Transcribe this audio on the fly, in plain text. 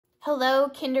Hello,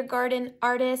 kindergarten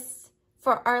artists.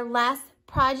 For our last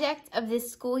project of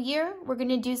this school year, we're going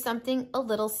to do something a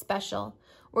little special.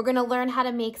 We're going to learn how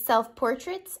to make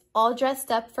self-portraits all dressed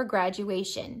up for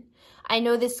graduation. I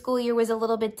know this school year was a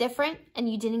little bit different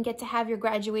and you didn't get to have your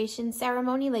graduation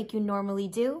ceremony like you normally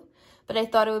do, but I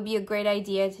thought it would be a great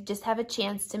idea to just have a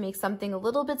chance to make something a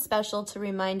little bit special to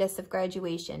remind us of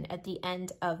graduation at the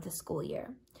end of the school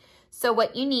year. So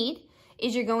what you need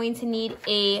is you're going to need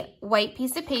a white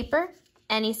piece of paper,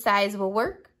 any size will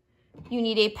work. You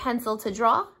need a pencil to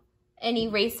draw, an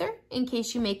eraser in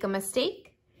case you make a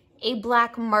mistake, a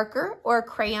black marker or a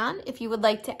crayon if you would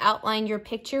like to outline your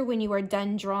picture when you are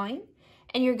done drawing,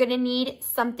 and you're gonna need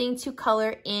something to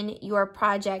color in your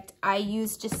project. I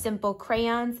use just simple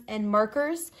crayons and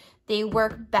markers. They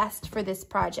work best for this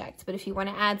project, but if you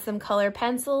wanna add some color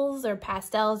pencils or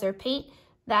pastels or paint,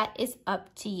 that is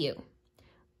up to you.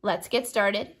 Let's get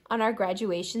started on our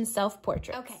graduation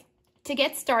self-portraits. Okay, to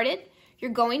get started,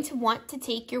 you're going to want to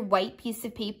take your white piece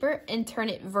of paper and turn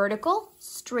it vertical,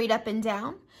 straight up and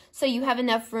down, so you have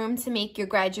enough room to make your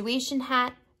graduation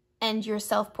hat and your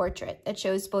self-portrait that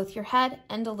shows both your head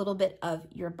and a little bit of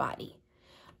your body.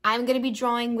 I'm going to be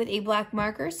drawing with a black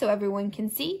marker so everyone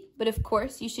can see, but of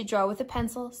course you should draw with a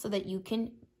pencil so that you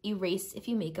can erase if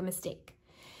you make a mistake.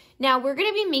 Now we're going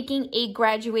to be making a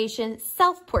graduation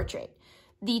self-portrait.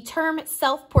 The term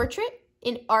self-portrait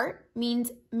in art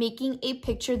means making a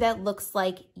picture that looks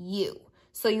like you.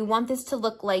 So you want this to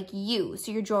look like you.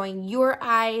 So you're drawing your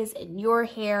eyes and your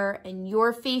hair and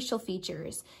your facial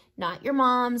features, not your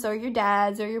mom's or your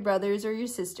dad's or your brother's or your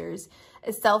sister's.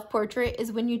 A self-portrait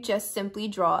is when you just simply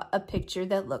draw a picture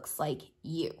that looks like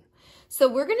you. So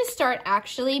we're going to start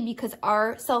actually, because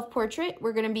our self-portrait,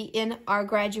 we're going to be in our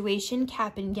graduation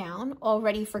cap and gown, all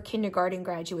ready for kindergarten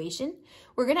graduation.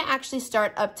 We're going to actually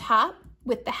start up top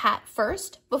with the hat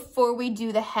first before we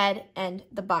do the head and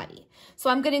the body. So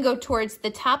I'm going to go towards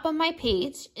the top of my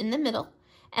page in the middle,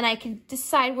 and I can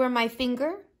decide where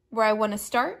I want to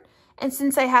start. And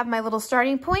since I have my little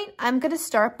starting point, I'm going to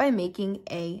start by making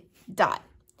a dot.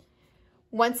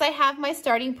 Once I have my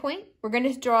starting point, we're going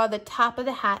to draw the top of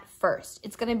the hat first.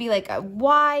 It's going to be like a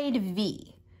wide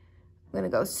V. I'm going to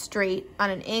go straight on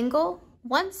an angle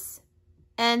once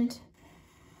and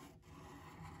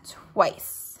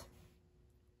twice.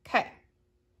 Okay.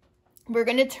 We're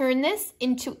going to turn this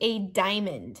into a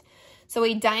diamond. So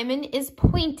a diamond is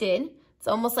pointed. It's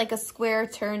almost like a square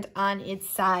turned on its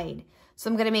side. So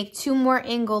I'm going to make two more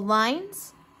angled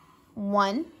lines.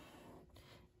 1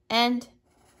 and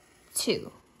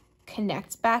 2.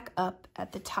 Connect back up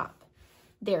at the top.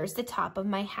 There's the top of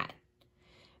my hat.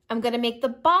 I'm going to make the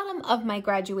bottom of my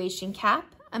graduation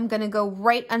cap. I'm going to go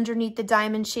right underneath the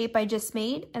diamond shape I just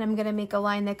made, and I'm going to make a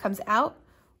line that comes out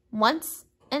once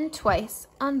and twice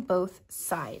on both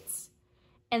sides.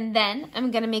 And then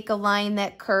I'm going to make a line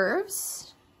that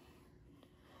curves.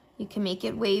 You can make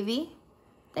it wavy,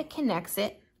 that connects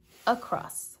it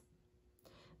across.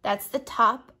 That's the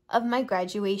top of my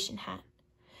graduation hat.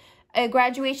 A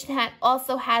graduation hat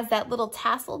also has that little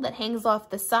tassel that hangs off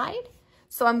the side.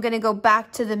 So I'm going to go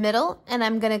back to the middle and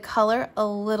I'm going to color a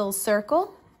little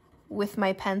circle with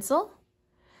my pencil.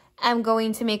 I'm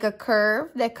going to make a curve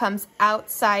that comes out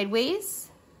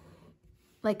sideways,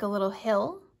 like a little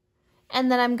hill. And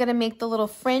then I'm going to make the little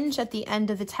fringe at the end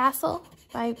of the tassel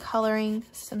by coloring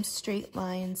some straight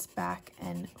lines back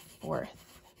and forth.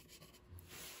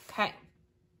 Okay.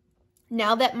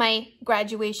 Now that my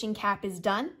graduation cap is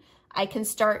done, I can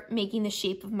start making the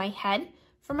shape of my head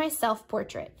for my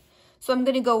self-portrait. So I'm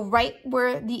going to go right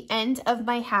where the end of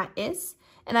my hat is,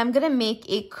 and I'm going to make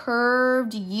a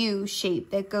curved U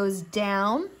shape that goes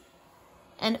down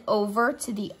and over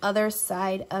to the other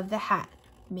side of the hat.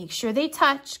 Make sure they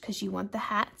touch because you want the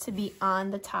hat to be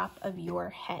on the top of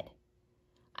your head.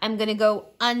 I'm going to go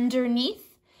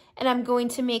underneath, and I'm going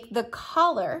to make the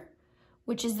collar,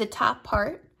 which is the top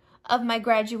part, of my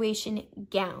graduation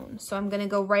gown. So I'm going to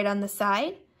go right on the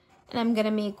side, and I'm going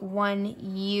to make one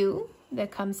U that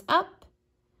comes up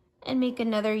and make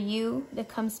another U that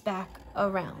comes back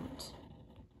around.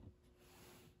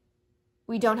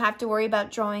 We don't have to worry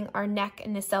about drawing our neck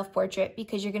in the self-portrait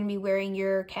because you're going to be wearing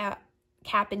your cap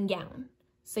and gown.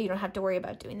 So you don't have to worry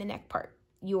about doing the neck part.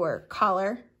 Your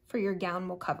collar for your gown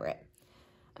will cover it.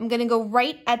 I'm going to go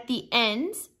right at the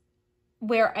end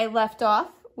where I left off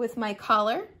with my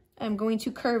collar. I'm going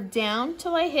to curve down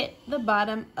till I hit the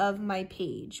bottom of my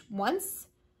page once,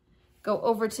 go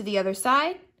over to the other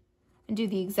side, and do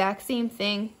the exact same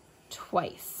thing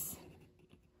twice.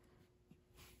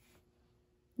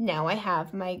 Now I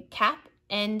have my cap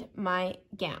and my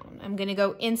gown. I'm going to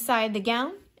go inside the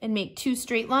gown and make 2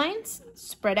 straight lines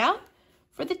spread out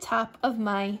for the top of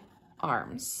my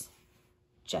arms,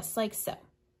 just like so.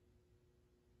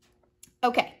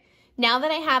 Okay, now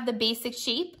that I have the basic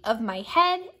shape of my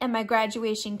head and my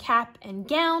graduation cap and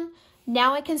gown,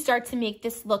 now I can start to make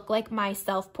this look like my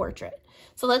self-portrait.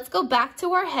 So let's go back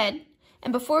to our head,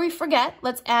 and before we forget,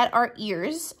 let's add our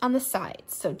ears on the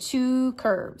sides. So 2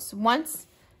 curves, once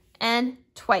and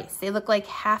twice. They look like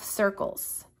half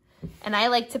circles. And I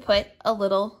like to put a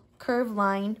little curved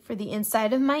line for the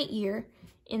inside of my ear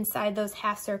inside those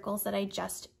half circles that I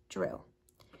just drew.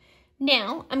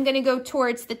 Now I'm going to go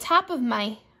towards the top of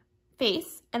my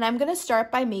face, and I'm going to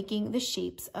start by making the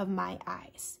shapes of my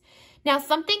eyes. Now,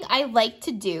 something I like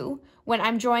to do when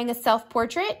I'm drawing a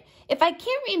self-portrait, if I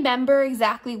can't remember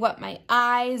exactly what my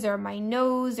eyes or my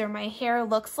nose or my hair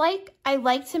looks like, I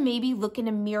like to maybe look in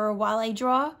a mirror while I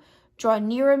draw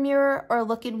near a mirror, or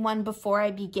look in one before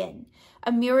I begin.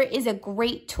 A mirror is a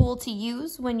great tool to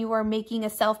use when you are making a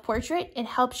self-portrait. It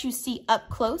helps you see up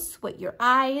close what your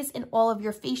eyes and all of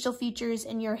your facial features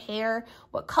and your hair,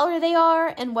 what color they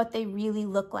are and what they really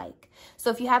look like. So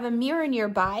if you have a mirror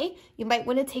nearby, you might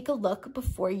want to take a look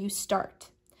before you start.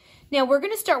 Now we're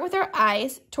going to start with our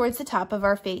eyes towards the top of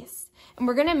our face. And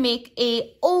we're going to make an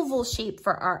oval shape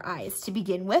for our eyes to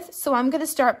begin with. So I'm going to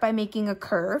start by making a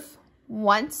curve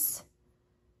once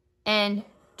and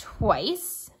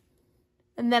twice.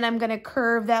 And then I'm going to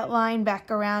curve that line back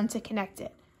around to connect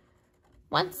it.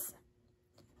 Once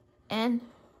and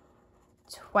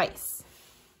twice.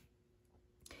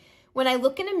 When I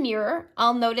look in a mirror,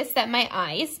 I'll notice that my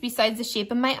eyes, besides the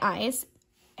shape of my eyes,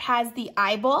 has the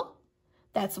eyeball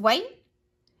that's white,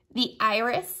 the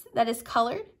iris that is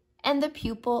colored, and the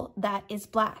pupil that is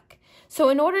black. So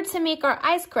in order to make our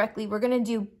eyes correctly, we're going to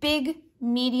do big,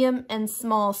 medium, and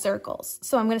small circles.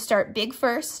 So I'm going to start big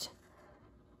first,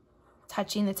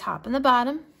 touching the top and the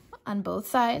bottom on both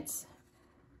sides.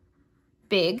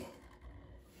 Big,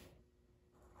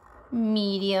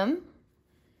 medium,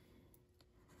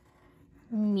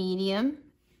 medium,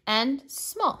 and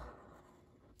small.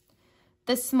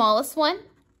 The smallest one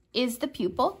is the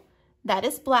pupil. That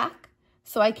is black.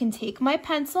 So I can take my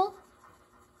pencil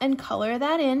and color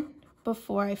that in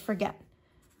before I forget.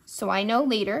 So I know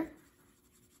later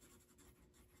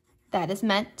that is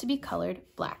meant to be colored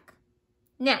black.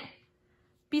 Now,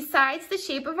 besides the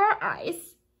shape of our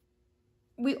eyes,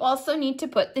 we also need to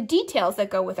put the details that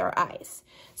go with our eyes.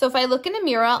 So if I look in a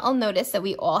mirror, I'll notice that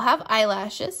we all have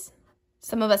eyelashes.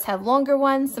 Some of us have longer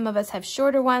ones, some of us have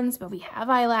shorter ones, but we have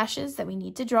eyelashes that we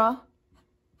need to draw.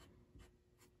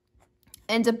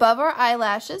 And above our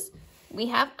eyelashes, we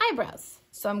have eyebrows.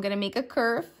 So I'm going to make a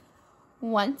curve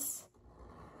once,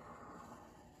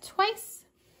 twice,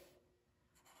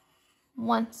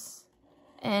 once,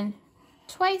 and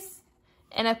twice.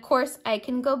 And of course, I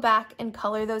can go back and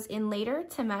color those in later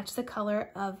to match the color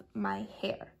of my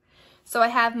hair. So I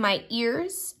have my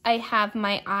ears, I have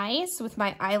my eyes with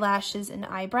my eyelashes and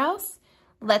eyebrows.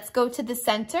 Let's go to the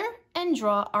center and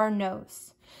draw our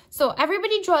nose. So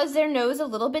everybody draws their nose a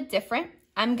little bit different.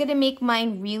 I'm gonna make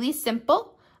mine really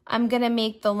simple. I'm gonna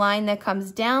make the line that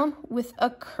comes down with a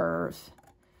curve,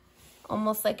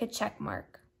 almost like a check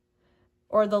mark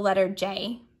or the letter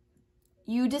J.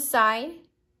 You decide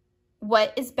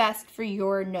what is best for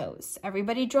your nose.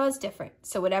 Everybody draws different,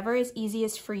 so whatever is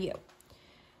easiest for you.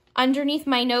 Underneath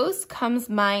my nose comes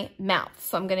my mouth.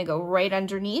 So I'm gonna go right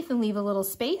underneath and leave a little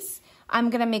space. I'm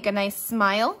gonna make a nice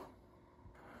smile.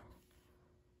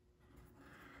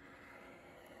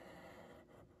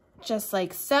 Just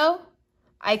like so.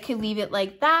 I could leave it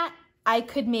like that. I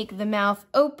could make the mouth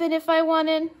open if I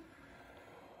wanted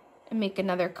and make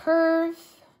another curve.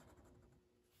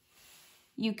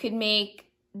 You could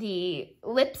make the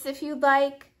lips if you'd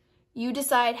like. You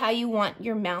decide how you want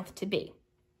your mouth to be.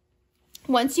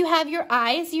 Once you have your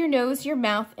eyes, your nose, your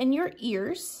mouth, and your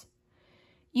ears,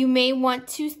 you may want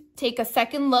to take a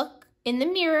second look in the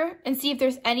mirror and see if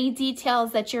there's any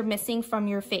details that you're missing from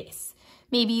your face.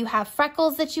 Maybe you have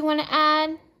freckles that you want to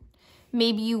add.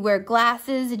 Maybe you wear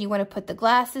glasses and you want to put the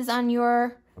glasses on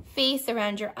your face,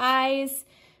 around your eyes.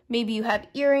 Maybe you have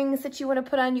earrings that you want to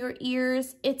put on your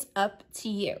ears. It's up to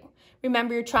you.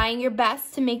 Remember, you're trying your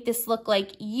best to make this look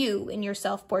like you in your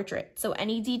self-portrait. So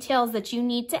any details that you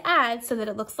need to add so that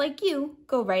it looks like you,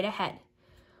 go right ahead.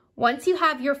 Once you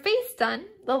have your face done,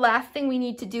 the last thing we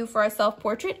need to do for our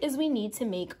self-portrait is we need to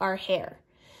make our hair.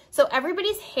 So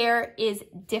everybody's hair is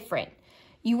different.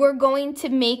 You are going to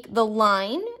make the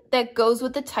line that goes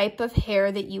with the type of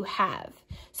hair that you have.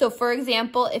 So for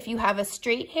example, if you have a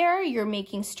straight hair, you're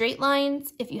making straight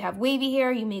lines. If you have wavy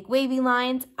hair, you make wavy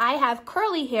lines. I have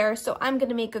curly hair, so I'm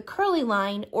gonna make a curly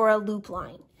line or a loop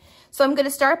line. So I'm going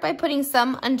to start by putting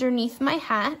some underneath my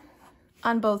hat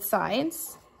on both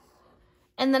sides.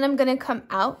 And then I'm going to come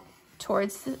out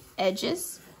towards the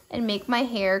edges and make my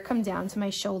hair come down to my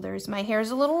shoulders. My hair is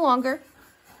a little longer,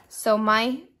 so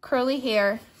my curly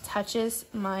hair touches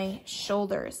my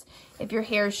shoulders. If your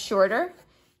hair is shorter,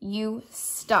 you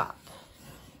stop.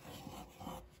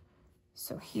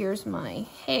 So here's my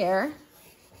hair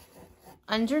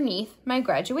underneath my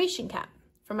graduation cap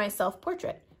for my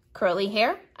self-portrait. Curly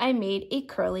hair, I made a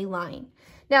curly line.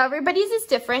 Now everybody's is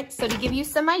different, so to give you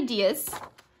some ideas,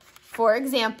 for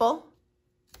example,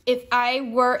 if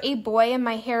I were a boy and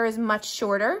my hair is much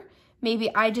shorter,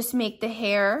 maybe I just make the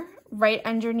hair right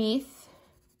underneath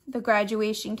the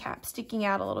graduation cap sticking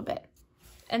out a little bit,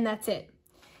 and that's it.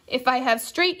 If I have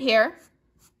straight hair,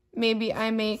 maybe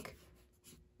I make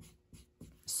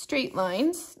straight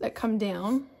lines that come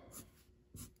down.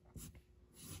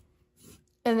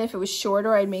 And if it was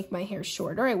shorter, I'd make my hair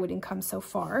shorter. I wouldn't come so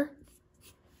far,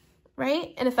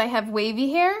 right? And if I have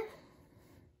wavy hair,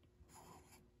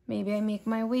 maybe I make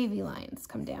my wavy lines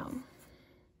come down.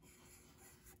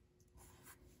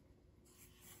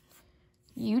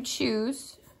 You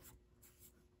choose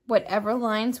whatever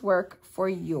lines work for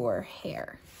your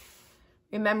hair.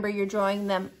 Remember, you're drawing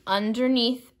them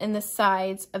underneath and the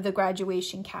sides of the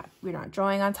graduation cap. We're not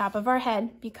drawing on top of our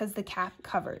head because the cap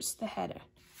covers the head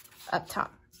up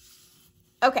top.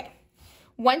 Okay,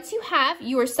 once you have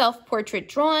your self-portrait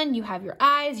drawn, you have your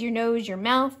eyes, your nose, your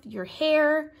mouth, your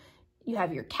hair, you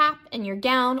have your cap and your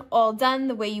gown all done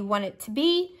the way you want it to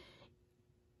be.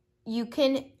 You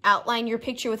can outline your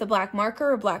picture with a black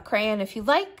marker or black crayon if you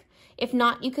like. If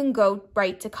not, you can go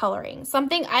right to coloring.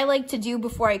 Something I like to do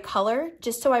before I color,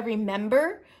 just so I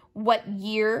remember what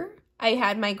year I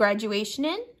had my graduation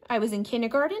in. I was in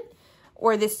kindergarten,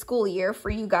 or this school year for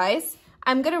you guys.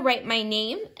 I'm going to write my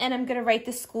name, and I'm going to write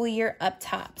the school year up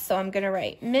top. So I'm going to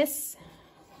write Ms.S.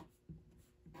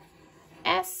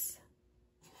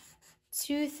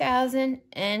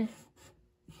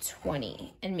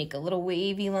 2020 and make a little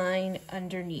wavy line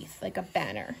underneath like a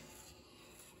banner.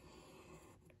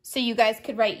 So you guys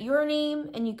could write your name,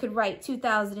 and you could write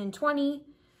 2020,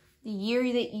 the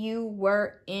year that you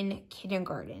were in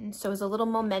kindergarten. So it's a little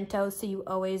memento so you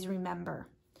always remember.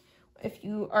 If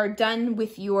you are done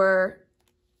with your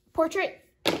portrait,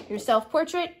 your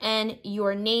self-portrait, and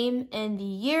your name and the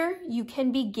year, you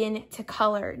can begin to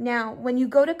color. Now, when you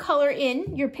go to color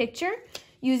in your picture,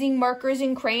 using markers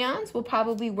and crayons will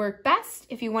probably work best.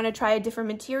 If you want to try a different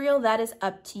material, that is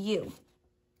up to you.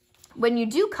 When you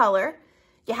do color,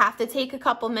 you have to take a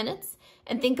couple minutes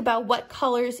and think about what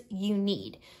colors you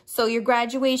need. So your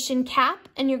graduation cap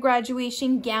and your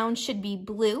graduation gown should be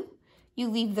blue. You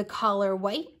leave the collar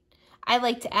white. I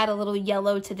like to add a little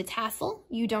yellow to the tassel.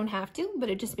 You don't have to, but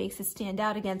it just makes it stand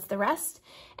out against the rest.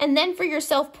 And then for your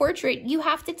self-portrait, you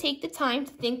have to take the time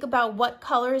to think about what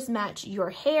colors match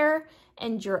your hair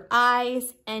and your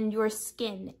eyes and your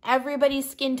skin. Everybody's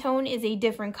skin tone is a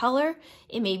different color.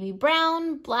 It may be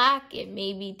brown, black, it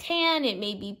may be tan, it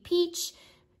may be peach.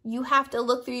 You have to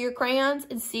look through your crayons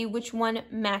and see which one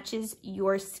matches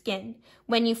your skin.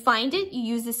 When you find it, you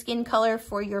use the skin color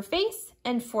for your face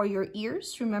and for your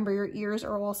ears. Remember, your ears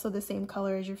are also the same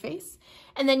color as your face.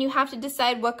 And then you have to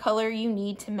decide what color you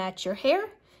need to match your hair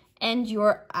and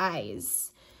your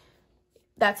eyes.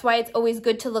 That's why it's always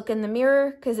good to look in the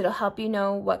mirror, because it'll help you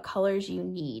know what colors you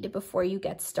need before you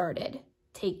get started.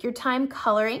 Take your time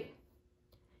coloring.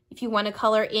 If you want to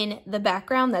color in the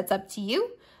background, that's up to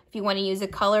you. If you want to use a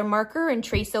color marker and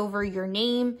trace over your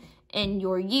name and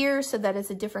your year so that it's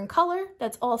a different color,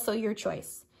 that's also your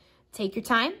choice. Take your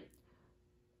time,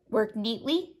 work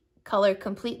neatly, color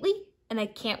completely, and I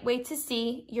can't wait to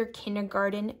see your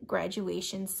kindergarten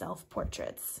graduation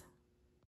self-portraits.